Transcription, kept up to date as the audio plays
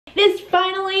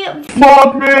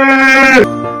Vlogmas!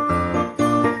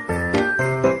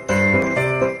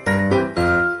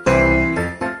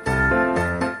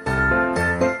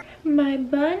 My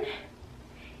bun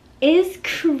is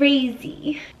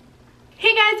crazy.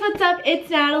 Hey guys, what's up? It's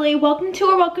Natalie.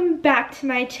 Welcome back to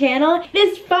my channel. It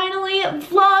is finally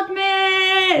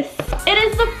Vlogmas! It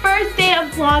is the first day of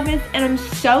Vlogmas and I'm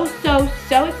so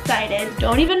excited.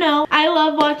 Don't even know. I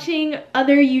love watching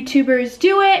other YouTubers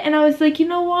do it and I was like, you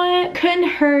know what? Couldn't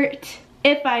hurt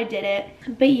if I did it.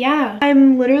 But yeah,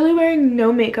 I'm literally wearing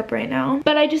no makeup right now.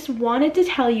 But I just wanted to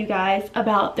tell you guys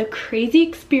about the crazy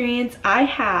experience I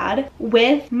had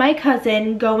with my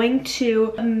cousin going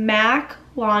to a Mac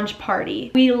launch party.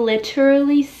 We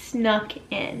literally snuck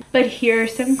in. But here are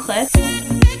some clips.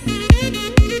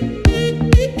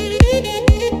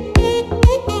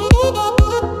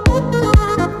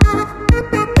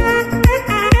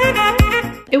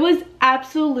 It was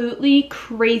absolutely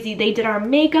crazy. They did our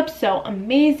makeup so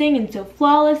amazing and so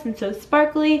flawless and so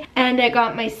sparkly. And I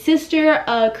got my sister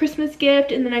a Christmas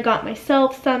gift and then I got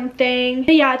myself something.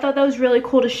 But yeah, I thought that was really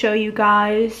cool to show you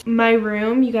guys. My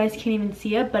room, you guys can't even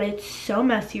see it, but it's so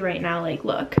messy right now. Like,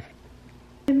 look.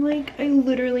 I'm like, I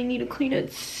literally need to clean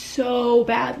it so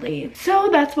badly. So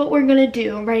that's what we're gonna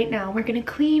do right now. We're gonna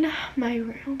clean my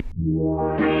room.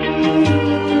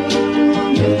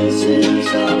 Missing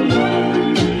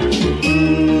someone.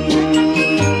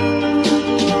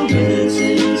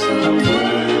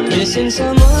 Missing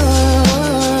someone.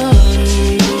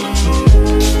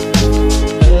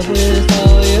 With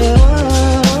all your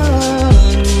heart.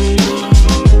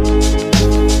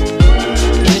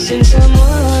 Missing someone.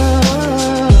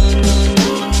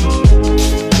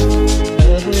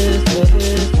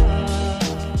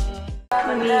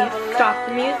 Let me stop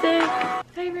the music.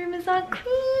 My room is all clean.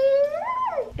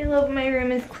 I love my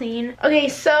room is clean. Okay,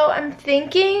 so I'm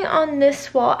thinking on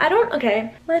this wall.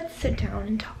 Okay, let's sit down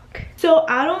and talk. So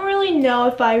I don't really know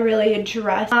if I really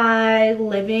address my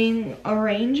living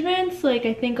arrangements. Like,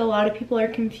 I think a lot of people are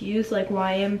confused, like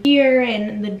why I'm here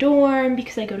in the dorm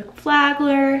because I go to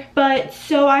Flagler. But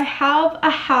so I have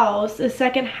a house, a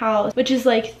second house, which is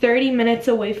like 30 minutes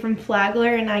away from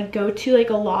Flagler, and I go to like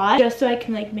a lot just so I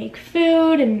can like make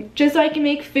food and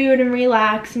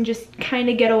relax and just kind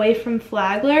of get away from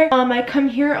Flagler. I come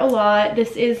here a lot.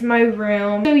 This is my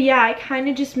room. So yeah, I kind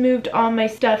of just moved all my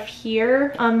stuff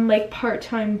here. Like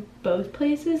part-time both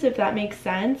places, if that makes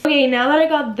sense. Okay, now that I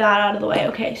got that out of the way,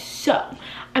 okay, so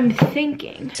I'm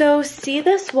thinking. So see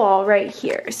this wall right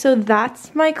here? So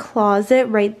that's my closet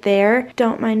right there.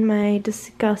 Don't mind my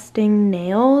disgusting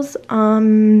nails.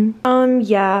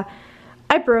 Yeah.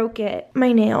 I broke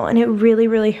my nail, and it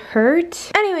really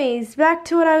hurt. Anyways, back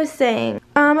to what I was saying.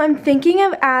 I'm thinking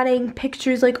of adding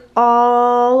pictures like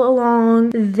all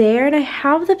along there, and I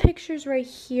have the pictures right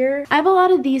here. I have a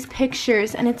lot of these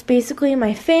pictures, and it's basically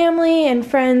my family and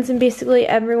friends and basically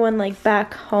everyone like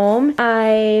back home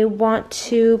I want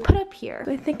to put up here.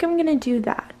 So I think I'm gonna do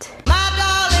that. My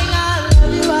darling, I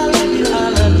love you, I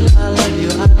love you, I love you,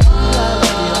 I love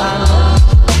you,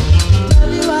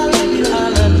 I love you, I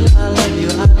love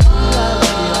you.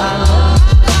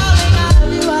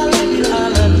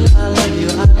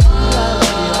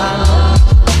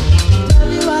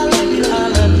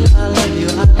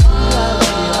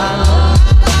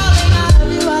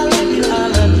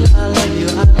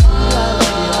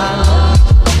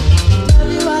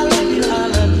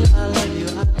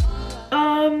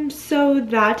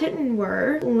 That didn't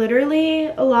work. Literally,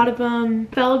 a lot of them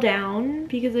fell down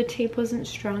because the tape wasn't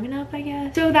strong enough, I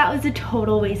guess. So that was a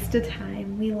total waste of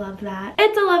time. We love that.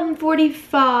 It's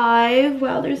 11:45.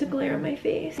 Wow, there's a glare on my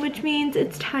face, which means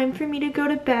it's time for me to go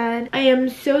to bed. I am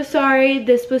so sorry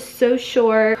this was so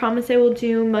short. I promise I will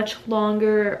do much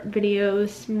longer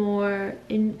videos, more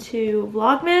into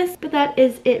Vlogmas, but that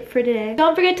is it for today.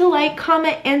 Don't forget to like,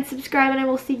 comment, and subscribe, and I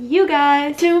will see you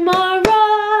guys tomorrow.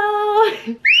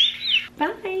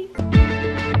 Bye.